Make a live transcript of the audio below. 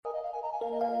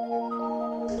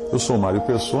Eu sou Mário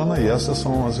Persona e essas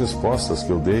são as respostas que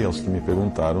eu dei aos que me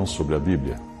perguntaram sobre a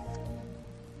Bíblia.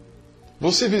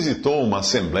 Você visitou uma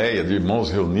assembleia de irmãos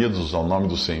reunidos ao nome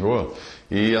do Senhor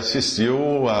e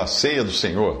assistiu à ceia do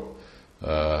Senhor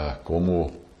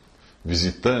como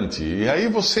visitante. E aí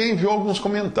você enviou alguns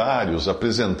comentários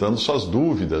apresentando suas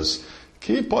dúvidas,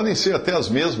 que podem ser até as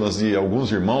mesmas de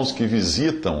alguns irmãos que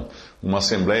visitam uma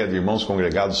assembleia de irmãos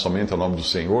congregados somente ao nome do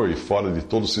Senhor e fora de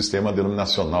todo o sistema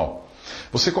denominacional.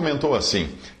 Você comentou assim,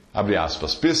 abre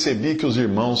aspas, percebi que os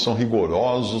irmãos são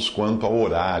rigorosos quanto ao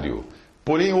horário,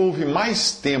 porém houve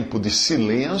mais tempo de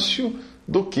silêncio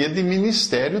do que de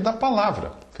ministério da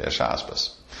palavra, fecha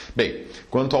aspas. Bem,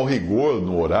 quanto ao rigor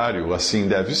no horário, assim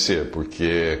deve ser,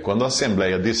 porque quando a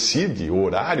Assembleia decide o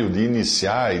horário de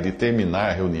iniciar e de terminar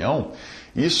a reunião,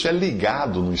 isso é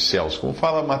ligado nos céus, como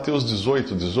fala Mateus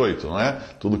 18, não é?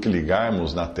 Tudo que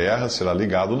ligarmos na terra será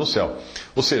ligado no céu.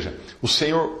 Ou seja, o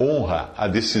Senhor honra a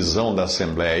decisão da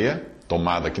Assembleia,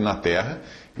 tomada aqui na terra,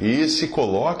 e se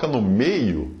coloca no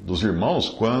meio dos irmãos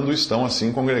quando estão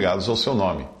assim congregados ao seu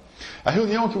nome. A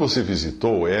reunião que você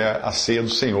visitou é a ceia do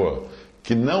Senhor,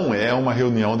 que não é uma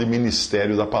reunião de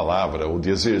ministério da palavra ou de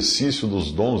exercício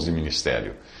dos dons de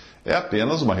ministério. É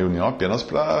apenas uma reunião apenas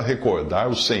para recordar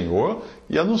o Senhor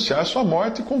e anunciar sua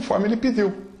morte conforme Ele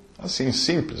pediu. Assim,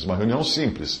 simples, uma reunião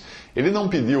simples. Ele não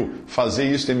pediu fazer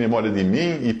isso em memória de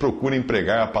mim e procurem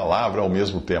pregar a palavra ao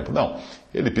mesmo tempo. Não,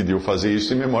 Ele pediu fazer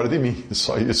isso em memória de mim,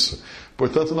 só isso.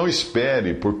 Portanto, não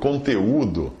espere por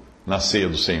conteúdo na ceia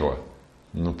do Senhor.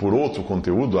 Por outro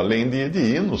conteúdo, além de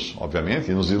hinos,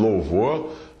 obviamente, hinos de louvor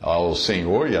ao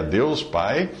Senhor e a Deus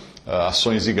Pai,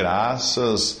 ações de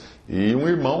graças e um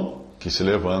irmão que se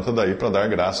levanta daí para dar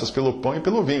graças pelo pão e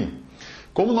pelo vinho.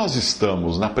 Como nós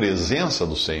estamos na presença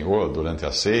do Senhor durante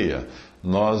a ceia,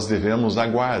 nós devemos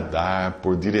aguardar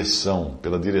por direção,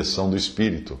 pela direção do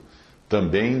Espírito,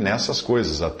 também nessas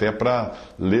coisas, até para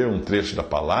ler um trecho da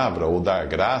palavra, ou dar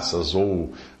graças,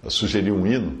 ou sugerir um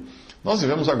hino. Nós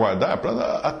devemos aguardar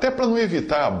até para não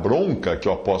evitar a bronca que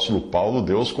o apóstolo Paulo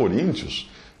deu aos coríntios,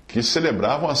 que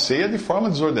celebravam a ceia de forma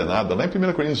desordenada. Lá em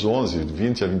 1 Coríntios 11,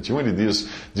 20 a 21, ele diz,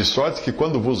 de sorte que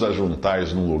quando vos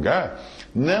ajuntais num lugar,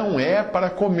 não é para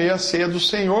comer a ceia do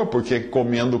Senhor, porque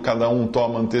comendo cada um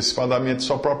toma antecipadamente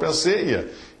sua própria ceia,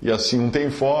 e assim um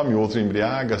tem fome, o outro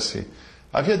embriaga-se.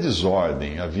 Havia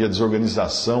desordem, havia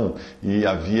desorganização e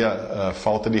havia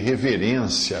falta de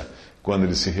reverência quando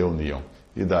eles se reuniam.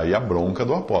 E daí a bronca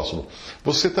do apóstolo.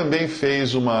 Você também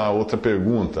fez uma outra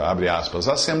pergunta, abre aspas.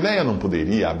 A Assembleia não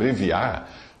poderia abreviar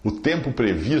o tempo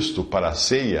previsto para a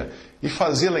ceia e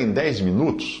fazê-la em 10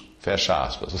 minutos? Fecha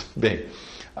aspas. Bem,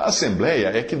 a Assembleia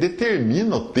é que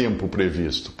determina o tempo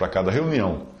previsto para cada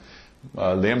reunião.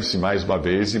 Lembre-se mais uma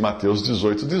vez de Mateus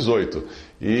 18.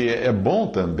 E é bom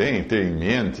também ter em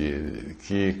mente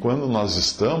que quando nós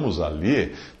estamos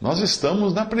ali, nós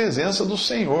estamos na presença do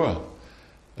Senhor.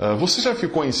 Você já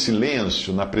ficou em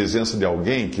silêncio na presença de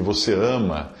alguém que você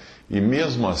ama e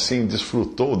mesmo assim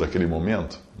desfrutou daquele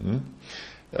momento?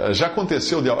 Já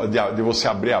aconteceu de você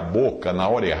abrir a boca na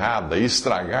hora errada e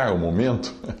estragar o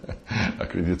momento?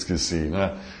 Acredito que sim,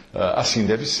 né? Assim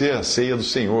deve ser a ceia do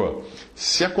Senhor.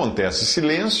 Se acontece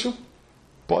silêncio,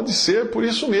 pode ser por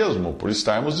isso mesmo, por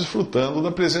estarmos desfrutando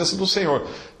da presença do Senhor.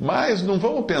 Mas não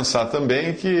vamos pensar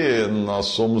também que nós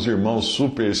somos irmãos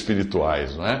super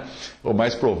espirituais, não é? O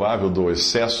mais provável do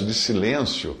excesso de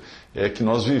silêncio é que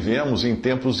nós vivemos em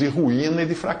tempos de ruína e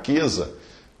de fraqueza,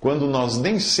 quando nós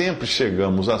nem sempre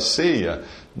chegamos à ceia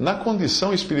na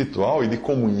condição espiritual e de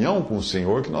comunhão com o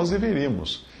Senhor que nós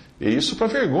deveríamos. E isso para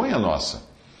vergonha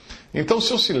nossa. Então,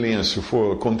 se o silêncio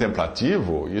for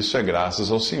contemplativo, isso é graças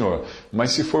ao Senhor.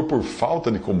 Mas se for por falta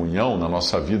de comunhão na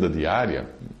nossa vida diária,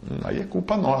 aí é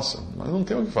culpa nossa. Nós não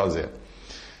temos o que fazer.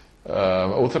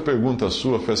 Outra pergunta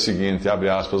sua foi a seguinte, abre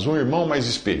aspas, um irmão mais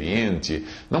experiente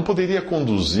não poderia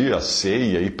conduzir a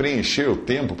ceia e preencher o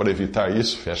tempo para evitar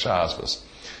isso? Fecha aspas.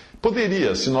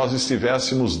 Poderia, se nós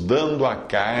estivéssemos dando à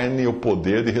carne o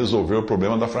poder de resolver o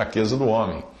problema da fraqueza do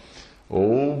homem.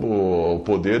 Ou o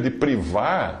poder de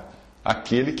privar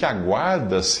aquele que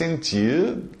aguarda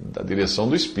sentir da direção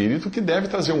do Espírito que deve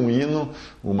trazer um hino,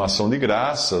 uma ação de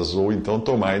graças, ou então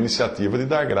tomar a iniciativa de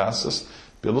dar graças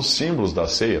pelos símbolos da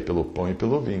ceia, pelo pão e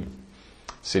pelo vinho.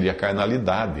 Seria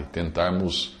carnalidade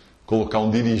tentarmos colocar um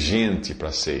dirigente para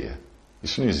a ceia.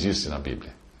 Isso não existe na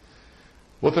Bíblia.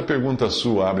 Outra pergunta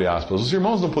sua, abre aspas, os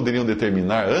irmãos não poderiam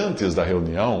determinar antes da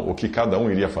reunião o que cada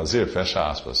um iria fazer? Fecha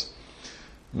aspas.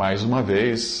 Mais uma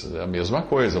vez, a mesma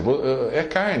coisa, é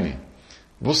carne.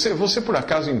 Você por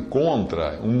acaso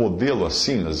encontra um modelo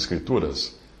assim nas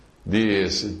Escrituras? de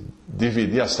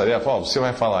dividir as tarefas. Você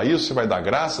vai falar isso, você vai dar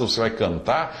graça, você vai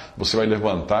cantar, você vai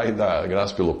levantar e dar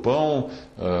graça pelo pão,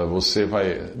 você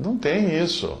vai... Não tem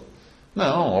isso.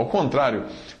 Não, ao contrário.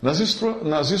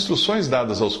 Nas instruções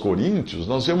dadas aos coríntios,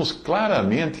 nós vemos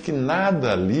claramente que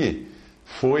nada ali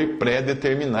foi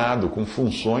pré-determinado, com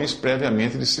funções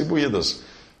previamente distribuídas.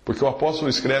 Porque o apóstolo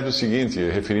escreve o seguinte,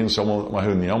 referindo-se a uma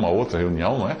reunião, uma outra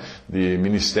reunião, não é? De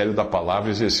ministério da palavra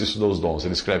e exercício dos dons.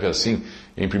 Ele escreve assim,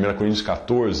 em 1 Coríntios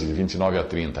 14, 29 a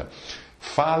 30.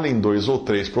 Falem 2 ou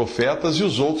 3 profetas e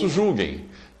os outros julguem.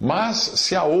 Mas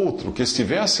se a outro que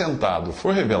estiver assentado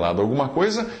for revelado alguma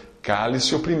coisa,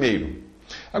 cale-se o primeiro.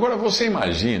 Agora você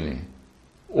imagine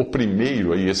o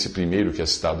primeiro aí, esse primeiro que é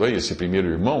citado aí, esse primeiro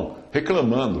irmão,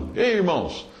 reclamando. Ei,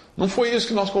 irmãos, não foi isso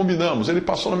que nós combinamos, ele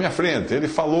passou na minha frente, ele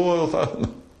falou...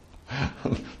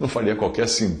 Não faria qualquer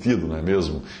sentido, não é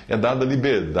mesmo? É dada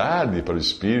liberdade para o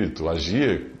Espírito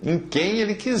agir em quem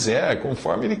ele quiser,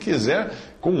 conforme ele quiser,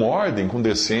 com ordem, com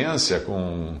decência,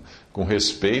 com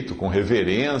respeito, com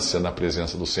reverência na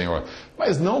presença do Senhor.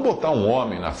 Mas não botar um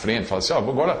homem na frente e falar assim,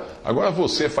 agora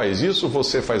você faz isso,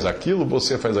 você faz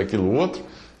aquilo outro.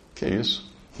 Que é isso?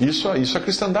 Isso a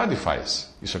cristandade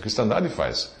faz. Isso a cristandade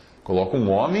faz. Coloca um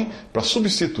homem para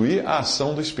substituir a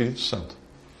ação do Espírito Santo.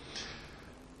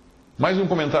 Mais um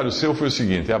comentário seu foi o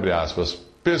seguinte, abre aspas,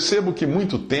 percebo que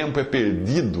muito tempo é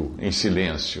perdido em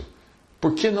silêncio.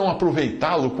 Por que não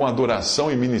aproveitá-lo com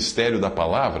adoração e ministério da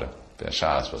palavra?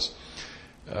 Fecha aspas.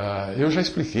 Eu já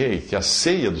expliquei que a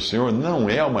ceia do Senhor não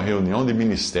é uma reunião de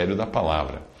ministério da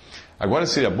palavra. Agora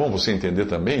seria bom você entender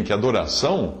também que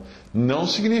adoração não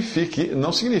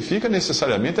significa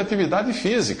necessariamente atividade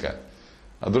física.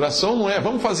 Adoração não é,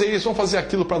 vamos fazer isso, vamos fazer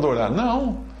aquilo para adorar.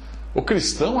 Não. O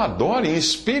cristão adora em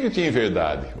espírito e em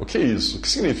verdade. O que é isso? O que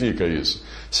significa isso?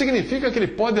 Significa que ele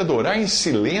pode adorar em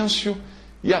silêncio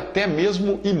e até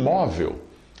mesmo imóvel,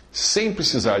 sem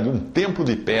precisar de um templo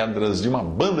de pedras, de uma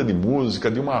banda de música,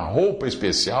 de uma roupa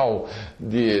especial,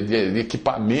 de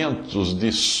equipamentos, de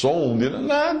som, de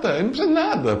nada. Ele não precisa de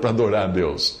nada para adorar a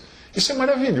Deus. Isso é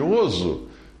maravilhoso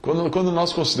quando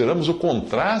nós consideramos o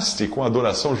contraste com a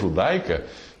adoração judaica,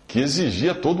 que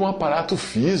exigia todo um aparato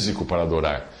físico para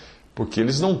adorar. Porque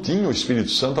eles não tinham o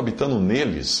Espírito Santo habitando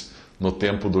neles no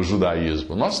tempo do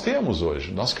judaísmo. Nós temos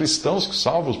hoje. Nós cristãos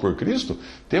salvos por Cristo,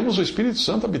 temos o Espírito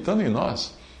Santo habitando em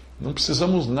nós. Não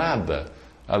precisamos nada,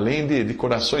 além de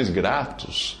corações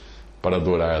gratos para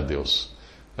adorar a Deus.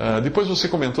 Depois você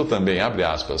comentou também, abre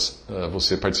aspas,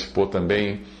 você participou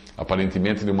também,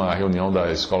 aparentemente, de uma reunião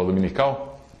da escola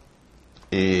dominical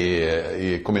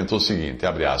e comentou o seguinte,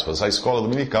 abre aspas, a escola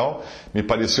dominical me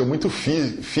pareceu muito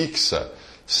fixa,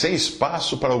 sem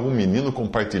espaço para algum menino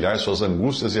compartilhar suas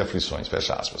angústias e aflições.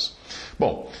 Fecha aspas.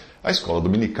 Bom, a escola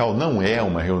dominical não é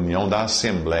uma reunião da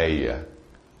assembleia,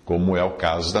 como é o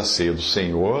caso da ceia do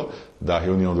Senhor, da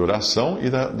reunião de oração e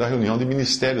da reunião de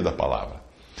ministério da palavra.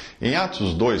 Em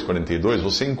Atos 2:42,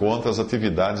 você encontra as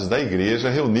atividades da igreja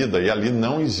reunida, e ali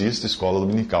não existe escola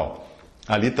dominical.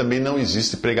 Ali também não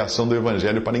existe pregação do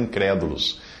evangelho para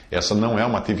incrédulos. Essa não é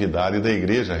uma atividade da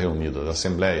igreja reunida, da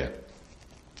assembleia.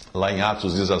 Lá em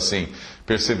Atos diz assim,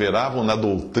 perseveravam na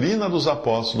doutrina dos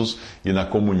apóstolos e na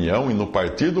comunhão e no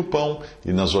partir do pão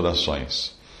e nas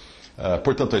orações.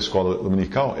 Portanto, a escola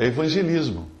dominical é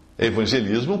evangelismo. É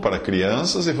evangelismo para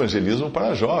crianças, evangelismo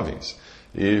para jovens.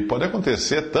 E pode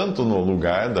acontecer tanto no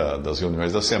lugar das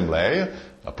reuniões da Assembleia,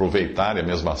 aproveitarem a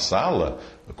mesma sala,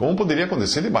 como poderia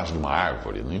acontecer debaixo de uma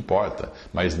árvore, não importa.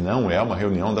 Mas não é uma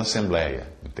reunião da Assembleia,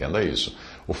 entenda isso.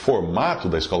 O formato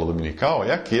da escola dominical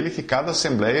é aquele que cada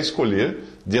Assembleia escolher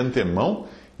de antemão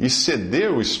e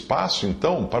ceder o espaço,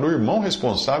 então, para o irmão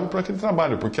responsável por aquele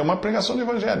trabalho, porque é uma pregação do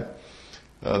Evangelho.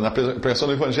 Na pregação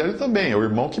do Evangelho também, é o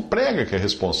irmão que prega que é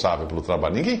responsável pelo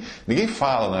trabalho. Ninguém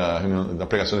fala na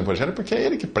pregação do Evangelho porque é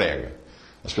ele que prega.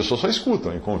 As pessoas só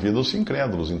escutam e convidam os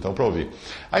incrédulos, então, para ouvir.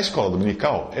 A escola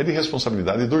dominical é de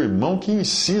responsabilidade do irmão que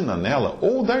ensina nela,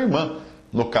 ou da irmã,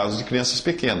 no caso de crianças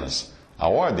pequenas. A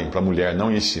ordem para a mulher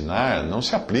não ensinar não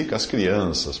se aplica às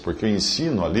crianças, porque o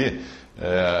ensino ali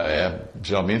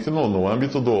geralmente no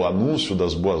âmbito do anúncio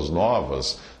das boas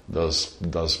novas,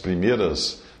 das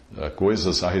primeiras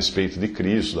coisas a respeito de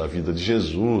Cristo, da vida de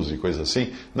Jesus e coisas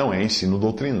assim. Não é ensino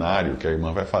doutrinário que a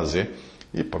irmã vai fazer,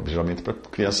 e geralmente para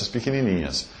crianças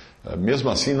pequenininhas. Mesmo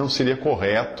assim, não seria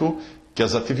correto que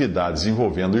as atividades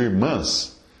envolvendo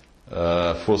irmãs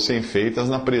fossem feitas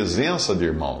na presença de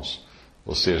irmãos.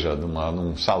 Ou seja,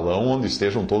 num salão onde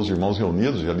estejam todos os irmãos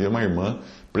reunidos, e ali uma irmã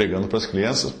pregando para as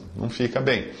crianças, não fica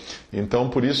bem. Então,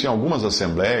 por isso, em algumas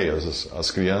assembleias,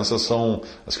 as crianças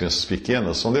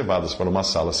pequenas são levadas para uma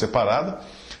sala separada,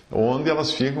 onde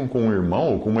elas ficam com um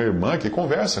irmão ou com uma irmã que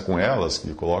conversa com elas,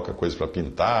 que coloca coisas para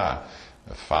pintar,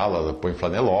 fala, põe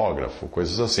flanelógrafo,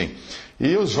 coisas assim.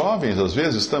 E os jovens, às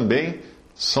vezes, também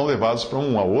são levados para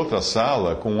uma outra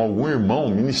sala com algum irmão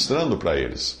ministrando para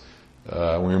eles.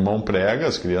 Um irmão prega,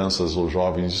 as crianças ou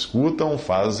jovens escutam,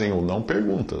 fazem ou não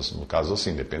perguntas, no caso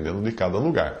assim, dependendo de cada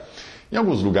lugar. Em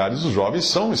alguns lugares os jovens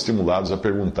são estimulados a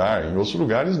perguntar, em outros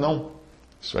lugares não.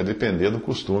 Isso vai depender do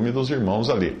costume dos irmãos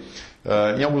ali.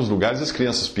 Em alguns lugares as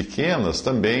crianças pequenas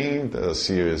também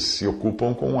se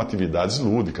ocupam com atividades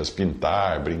lúdicas,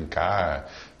 pintar, brincar,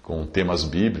 com temas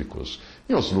bíblicos.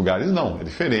 Em outros lugares não, é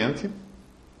diferente.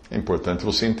 É importante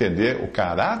você entender o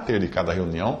caráter de cada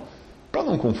reunião para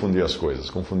não confundir as coisas,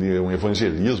 confundir um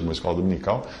evangelismo, uma escola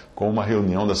dominical, com uma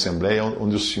reunião da Assembleia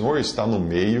onde o Senhor está no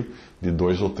meio de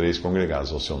 2 ou 3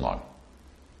 congregados ao seu nome.